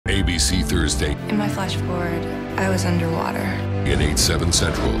ABC Thursday In my flash forward, I was underwater. at 8/7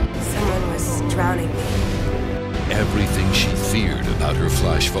 Central. Someone was drowning me. Everything she feared about her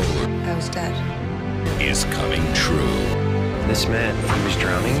flash forward I was dead. is coming true. This man, he was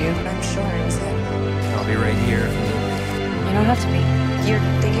drowning you? I'm sure it was him. I'll be right here. You don't have to be. You're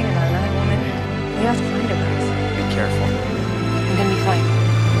thinking about another woman. You have to find her, guys. Be careful. I'm gonna be fine.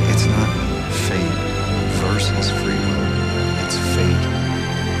 It's not fate versus free will. It's fate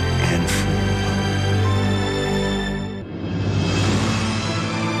and free will.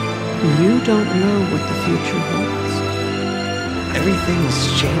 You don't know what the future holds. Everything's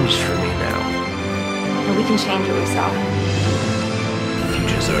changed for me now. But we can change what we saw. The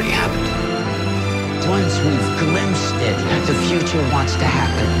future's already happened. Once we've glimpsed it, the future wants to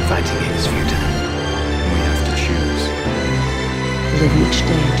happen. Fighting it is futile. We have to choose. Live each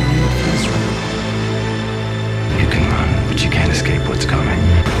day doing what feels right. You can run, but you can't escape what's coming.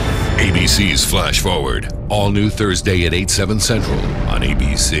 ABC's Flash Forward. All new Thursday at 8/7 Central on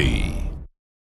ABC.